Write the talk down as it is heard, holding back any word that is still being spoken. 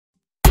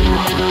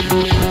Hey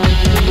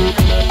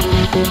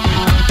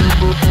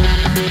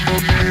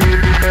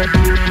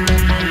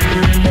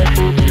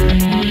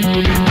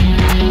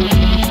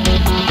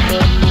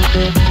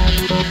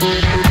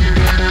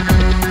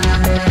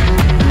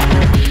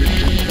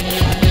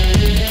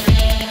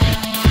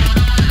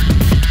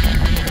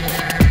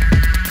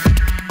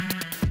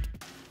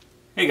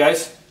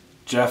guys,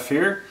 Jeff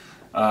here.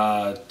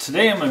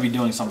 Today I'm going to be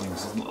doing something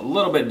a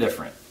little bit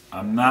different.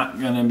 I'm not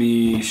going to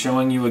be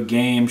showing you a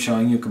game,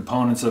 showing you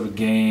components of a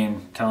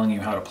game, telling you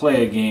how to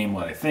play a game,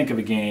 what I think of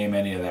a game,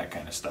 any of that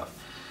kind of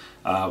stuff.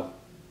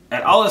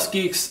 At All Us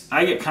Geeks,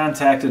 I get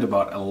contacted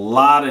about a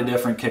lot of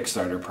different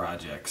Kickstarter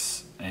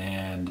projects,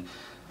 and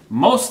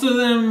most of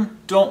them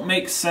don't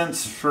make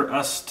sense for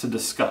us to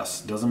discuss.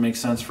 Doesn't make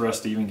sense for us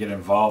to even get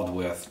involved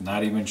with.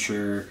 Not even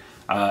sure.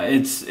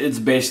 It's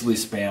basically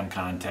spam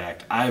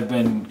contact. I've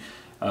been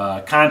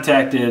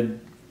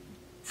contacted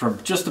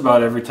from just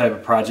about every type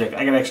of project.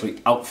 I could actually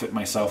outfit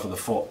myself with a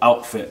full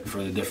outfit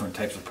for the different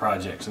types of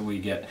projects that we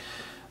get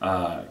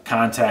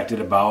contacted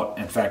about.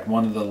 In fact,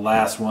 one of the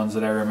last ones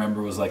that I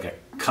remember was like a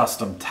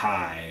custom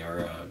tie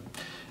or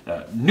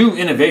a new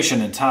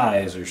innovation in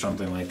ties or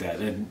something like that.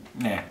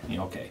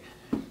 Okay.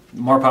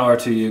 More power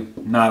to you.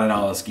 Not an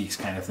All Us Geeks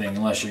kind of thing,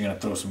 unless you're going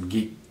to throw some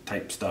geek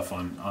type stuff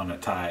on a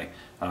tie.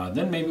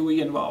 Then maybe we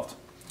get involved.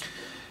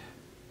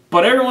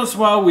 But every once in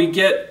a while we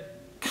get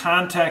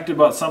contacted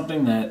about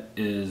something that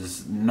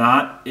is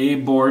not a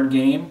board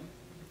game,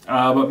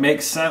 but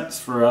makes sense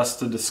for us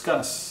to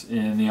discuss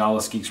in the All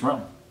Us Geeks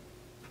realm.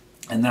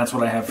 And that's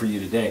what I have for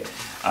you today.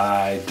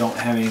 I don't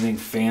have anything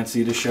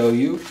fancy to show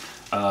you,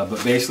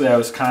 but basically I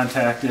was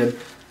contacted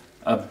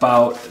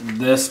about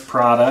this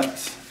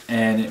product,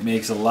 and it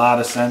makes a lot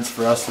of sense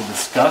for us to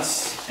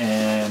discuss,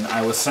 and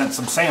I was sent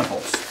some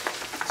samples.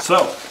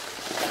 So,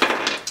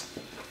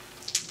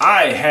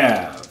 I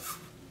have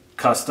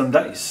custom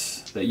dice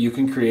that you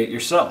can create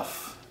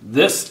yourself.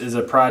 This is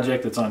a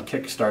project that's on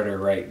Kickstarter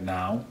right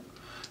now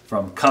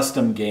from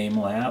Custom Game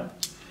Lab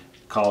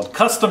called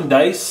Custom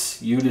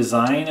Dice You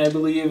Design, I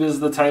believe is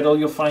the title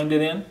you'll find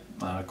it in.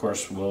 Of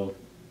course, we'll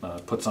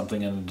put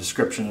something in the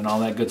description and all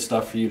that good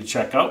stuff for you to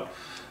check out.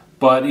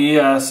 But he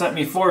sent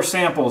me 4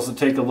 samples to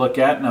take a look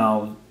at, and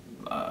I'll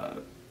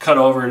cut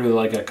over to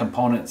like a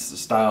components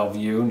style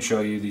view and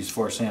show you these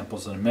 4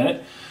 samples in a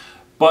minute.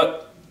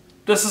 But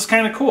this is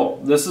kind of cool.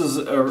 This is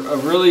a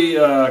really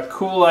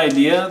cool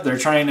idea. They're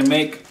trying to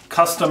make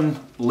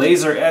custom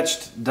laser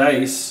etched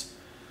dice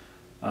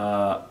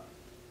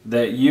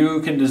that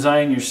you can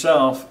design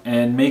yourself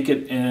and make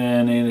it in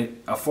an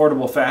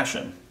affordable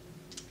fashion.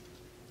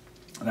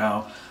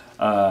 Now,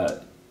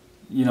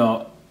 you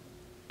know,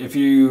 if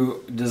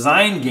you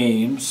design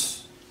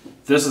games,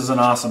 this is an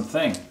awesome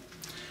thing.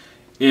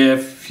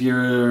 If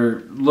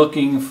you're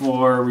looking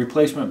for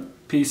replacement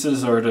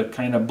pieces or to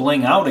kind of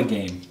bling out a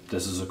game,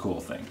 this is a cool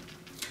thing.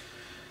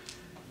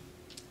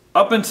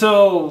 Up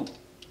until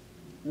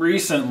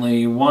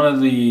recently, one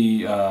of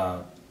the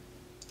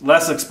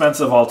less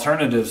expensive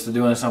alternatives to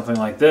doing something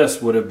like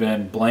this would have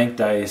been blank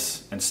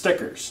dice and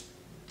stickers,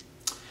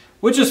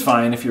 which is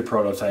fine if you're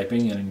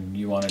prototyping and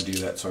you want to do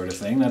that sort of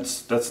thing.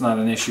 That's not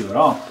an issue at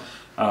all.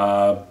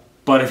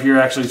 But if you're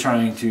actually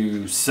trying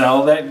to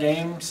sell that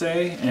game,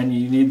 say, and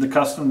you need the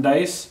custom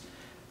dice,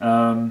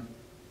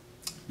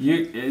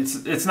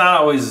 it's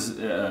not always,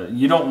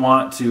 you don't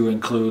want to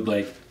include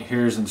like,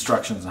 here's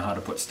instructions on how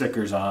to put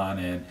stickers on,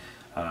 and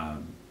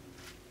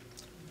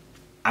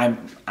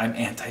I'm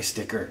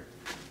anti-sticker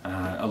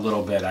a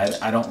little bit.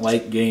 I don't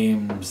like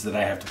games that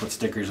I have to put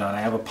stickers on.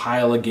 I have a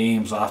pile of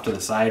games off to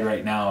the side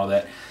right now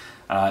that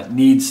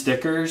need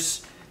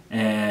stickers,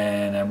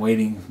 and I'm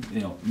waiting.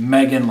 You know,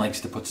 Megan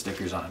likes to put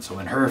stickers on, so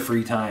in her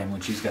free time,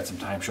 when she's got some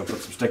time, she'll put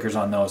some stickers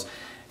on those,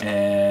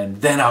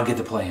 and then I'll get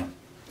to play them.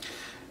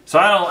 So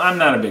I'm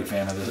not a big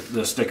fan of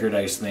the sticker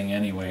dice thing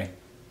anyway.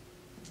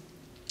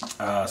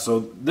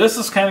 So this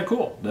is kind of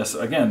cool. This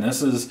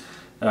is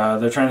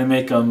they're trying to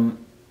make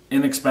them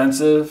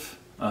inexpensive,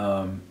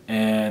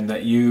 and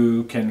that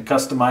you can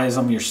customize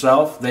them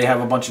yourself. They have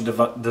a bunch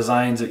of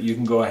designs that you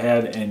can go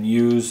ahead and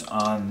use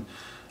on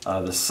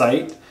the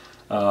site,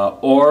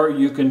 or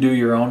you can do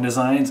your own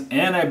designs.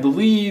 And I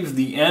believe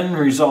the end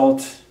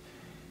result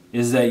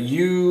is that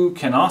you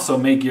can also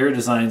make your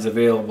designs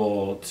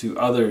available to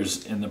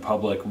others in the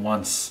public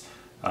once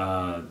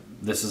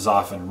this is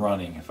off and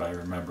running, if I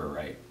remember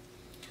right.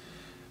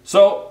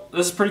 So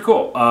this is pretty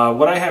cool.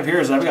 What I have here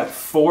is I've got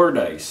 4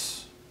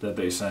 dice that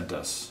they sent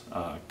us,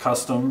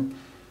 custom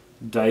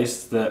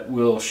dice that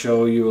we'll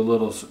show you a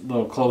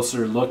little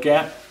closer look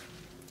at.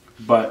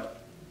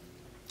 But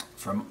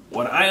from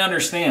what I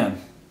understand,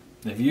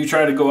 if you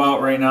try to go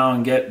out right now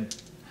and get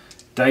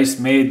dice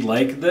made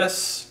like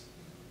this,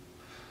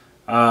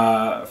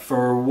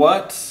 for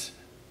what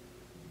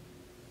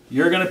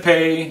you're going to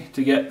pay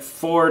to get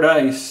 4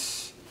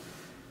 dice,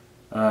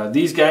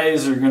 these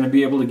guys are going to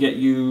be able to get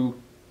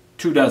you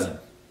 2 dozen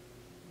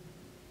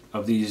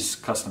of these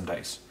custom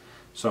dice.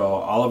 So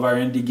all of our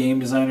indie game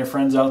designer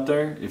friends out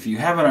there, if you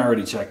haven't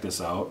already checked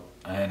this out,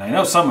 and I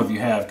know some of you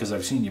have because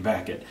I've seen you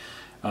back it,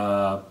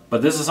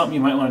 But this is something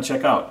you might want to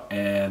check out.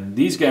 And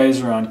these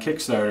guys are on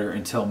Kickstarter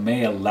until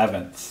May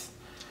 11th.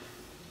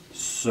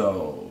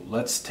 So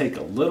let's take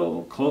a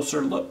little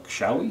closer look,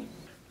 shall we?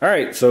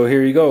 Alright, so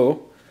here you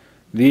go.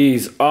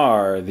 These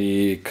are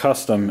the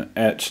custom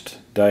etched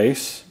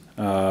dice.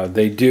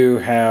 They do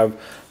have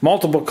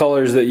multiple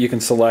colors that you can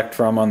select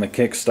from on the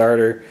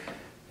Kickstarter.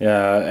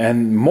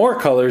 And more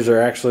colors are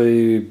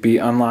actually be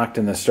unlocked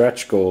in the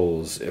stretch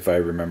goals, if I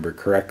remember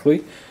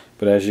correctly.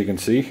 But as you can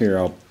see here,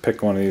 I'll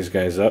pick one of these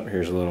guys up.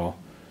 Here's a little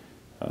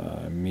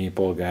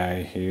meeple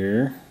guy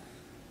here.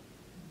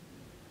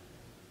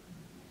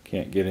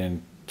 Can't get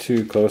in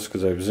too close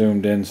because I've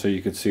zoomed in so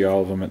you could see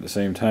all of them at the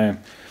same time.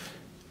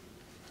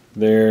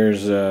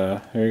 There's,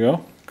 here you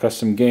go,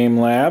 Custom Game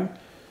Lab.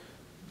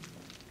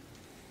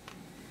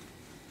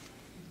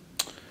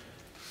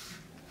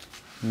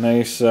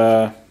 Nice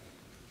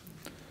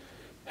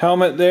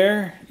helmet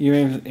there.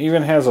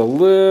 Even has a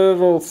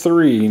little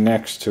 3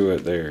 next to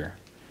it there.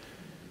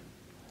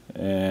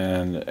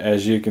 And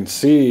as you can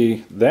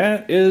see,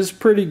 that is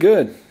pretty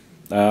good.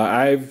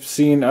 I've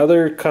seen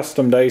other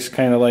custom dice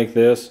kind of like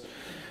this,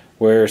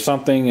 where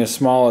something as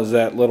small as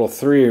that little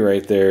 3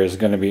 right there is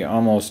going to be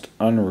almost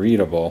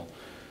unreadable.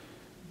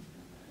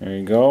 There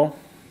you go.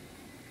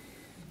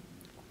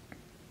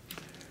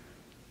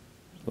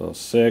 Little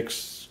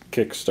 6,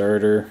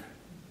 Kickstarter,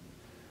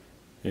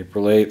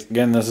 April 8th.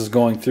 Again, this is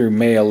going through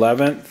May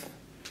 11th.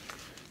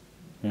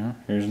 Yeah,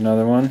 here's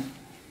another one.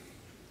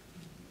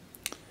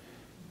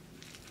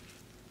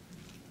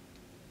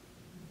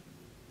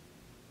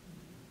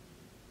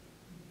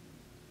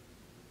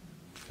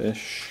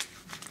 Fish.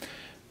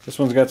 This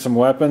one's got some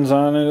weapons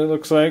on it, it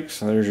looks like.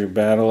 So there's your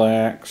battle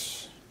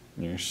axe,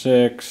 and your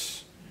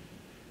 6.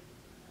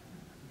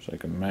 It's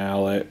like a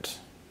mallet,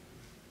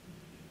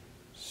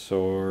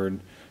 sword.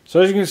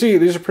 So as you can see,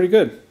 these are pretty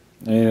good.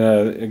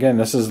 And, again,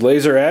 this is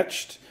laser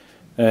etched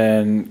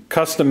and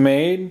custom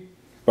made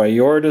by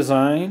your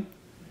design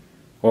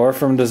or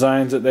from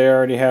designs that they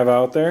already have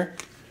out there.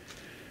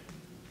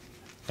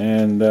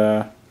 And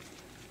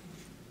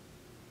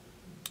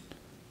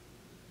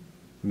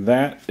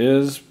that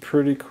is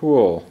pretty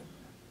cool.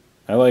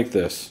 I like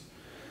this.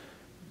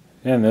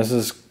 And this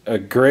is a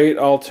great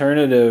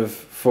alternative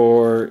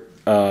for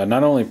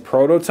not only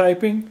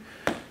prototyping,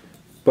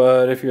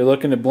 but if you're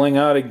looking to bling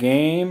out a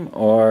game,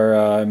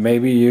 or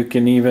maybe you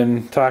can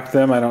even talk to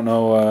them, I don't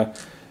know,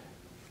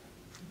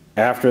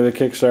 after the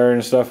Kickstarter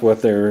and stuff,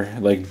 what their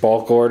like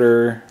bulk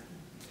order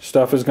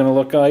stuff is going to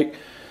look like.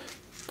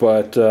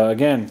 But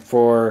again,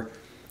 for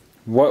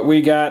what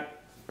we got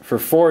for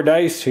 4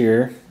 dice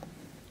here,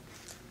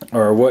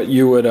 or what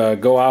you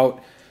would go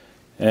out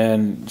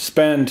and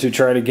spend to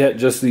try to get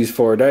just these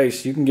 4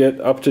 dice, you can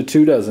get up to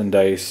 24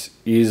 dice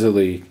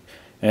easily.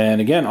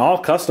 And again,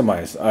 all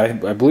customized.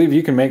 I believe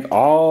you can make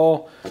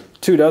all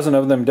 24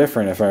 of them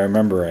different, if I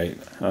remember right.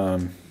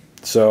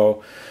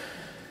 So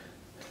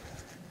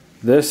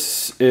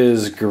this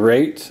is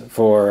great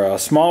for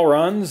small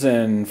runs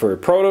and for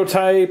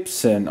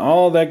prototypes and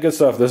all that good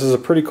stuff. This is a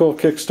pretty cool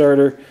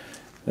Kickstarter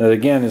that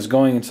again is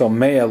going until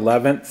May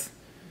 11th.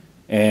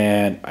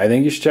 And I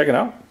think you should check it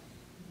out.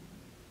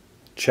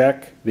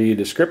 Check the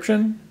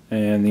description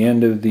and the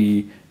end of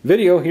the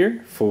video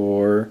here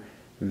for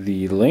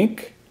the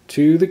link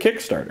to the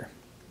Kickstarter.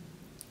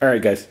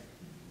 Alright guys,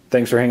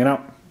 thanks for hanging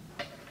out.